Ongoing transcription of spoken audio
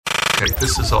Okay,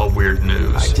 this is all weird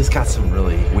news. I just got some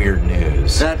really weird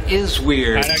news. That is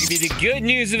weird. All right, I'll give you the good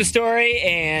news of the story,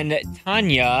 and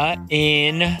Tanya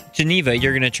in Geneva,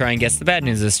 you're going to try and guess the bad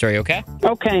news of the story, okay?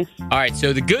 Okay. All right,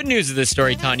 so the good news of this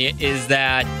story, Tanya, is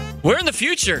that we're in the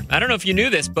future. I don't know if you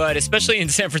knew this, but especially in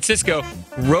San Francisco,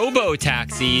 Robo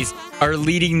taxis are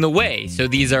leading the way. So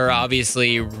these are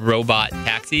obviously robot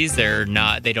taxis.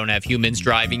 They don't have humans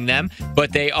driving them,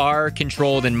 but they are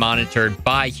controlled and monitored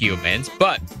by humans.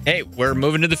 But hey, we're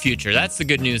moving to the future. That's the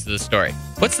good news of the story.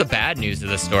 What's the bad news of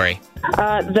the story?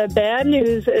 The bad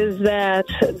news is that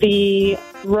the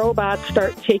robots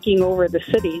start taking over the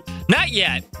city. Not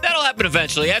yet. That'll happen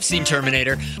eventually. I've seen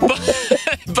Terminator.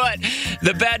 But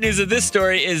the bad news of this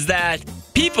story is that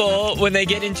people, when they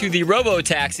get into the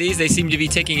robo-taxis, they seem to be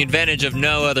taking advantage of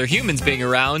no other humans being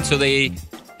around, so they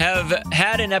have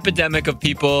had an epidemic of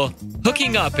people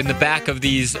hooking up in the back of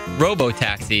these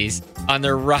robo-taxis on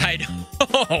their ride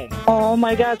home. Oh,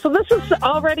 my God. So this is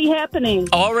already happening.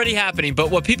 Already happening.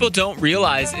 But what people don't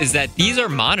realize is that these are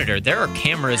monitored. There are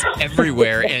cameras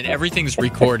everywhere, and everything's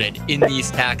recorded in these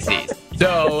taxis.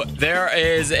 So there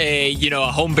is a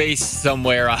home base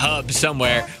somewhere, a hub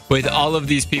somewhere with all of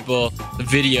these people,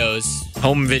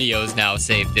 home videos now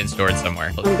saved and stored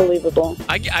somewhere. Unbelievable.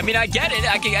 I mean, I get it.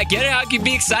 I get it how it can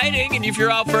be exciting. And if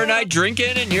you're out for a night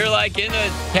drinking and you're like in a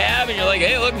cab and you're like,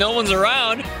 hey, look, no one's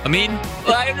around. I mean,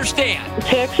 I understand.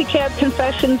 Taxi Cab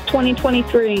Confessions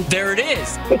 2023. There it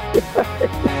is.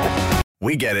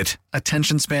 We get it.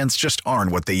 Attention spans just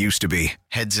aren't what they used to be.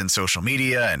 Heads in social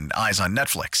media and eyes on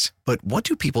Netflix. But what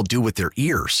do people do with their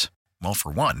ears? Well,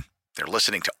 for one, they're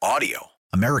listening to audio.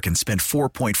 Americans spend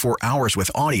 4.4 hours with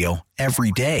audio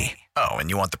every day. Oh, and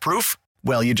you want the proof?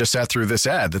 Well, you just sat through this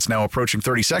ad that's now approaching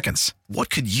 30 seconds. What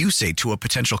could you say to a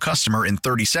potential customer in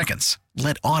 30 seconds?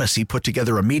 Let Odyssey put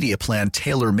together a media plan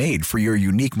tailor-made for your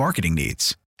unique marketing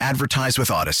needs. Advertise with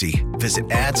Odyssey. Visit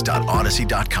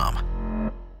ads.odyssey.com.